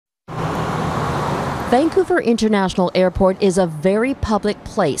Vancouver International Airport is a very public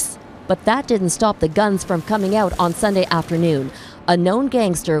place, but that didn't stop the guns from coming out on Sunday afternoon. A known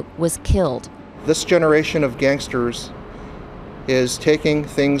gangster was killed. This generation of gangsters is taking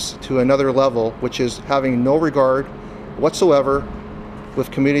things to another level, which is having no regard whatsoever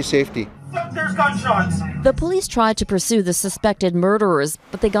with community safety. There's gunshots. The police tried to pursue the suspected murderers,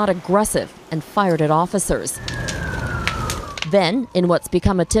 but they got aggressive and fired at officers. Then, in what's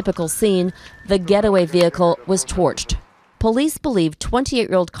become a typical scene, the getaway vehicle was torched. Police believe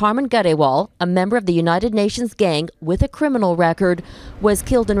 28-year-old Karman Grewal, a member of the United Nations gang with a criminal record, was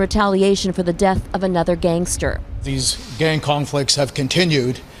killed in retaliation for the death of another gangster. These gang conflicts have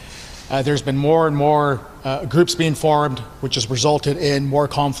continued. There's been more and more groups being formed, which has resulted in more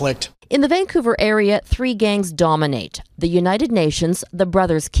conflict. In the Vancouver area, 3 gangs dominate: the United Nations, the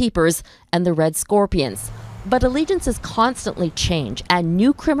Brothers Keepers, and the Red Scorpions. But allegiances constantly change and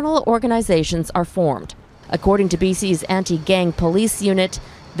new criminal organizations are formed. According to BC's anti-gang police unit,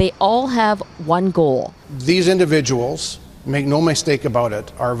 they all have one goal. These individuals, make no mistake about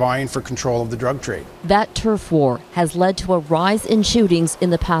it, are vying for control of the drug trade. That turf war has led to a rise in shootings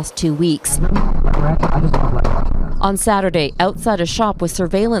in the past 2 weeks. On Saturday, outside a shop with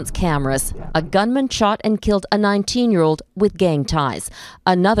surveillance cameras, a gunman shot and killed a 19-year-old with gang ties.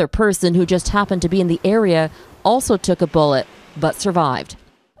 Another person who just happened to be in the area also took a bullet, but survived.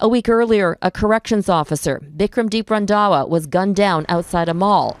 A week earlier, a corrections officer, Bikramdeep Randhawa, was gunned down outside a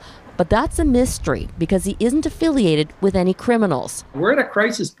mall. But that's a mystery because he isn't affiliated with any criminals. We're at a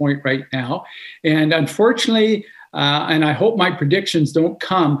crisis point right now, and unfortunately, and I hope my predictions don't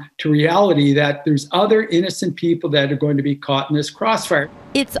come to reality, that there's other innocent people that are going to be caught in this crossfire.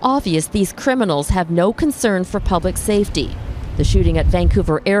 It's obvious these criminals have no concern for public safety. The shooting at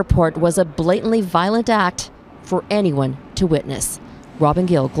Vancouver Airport was a blatantly violent act for anyone to witness. Robin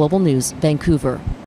Gill, Global News, Vancouver.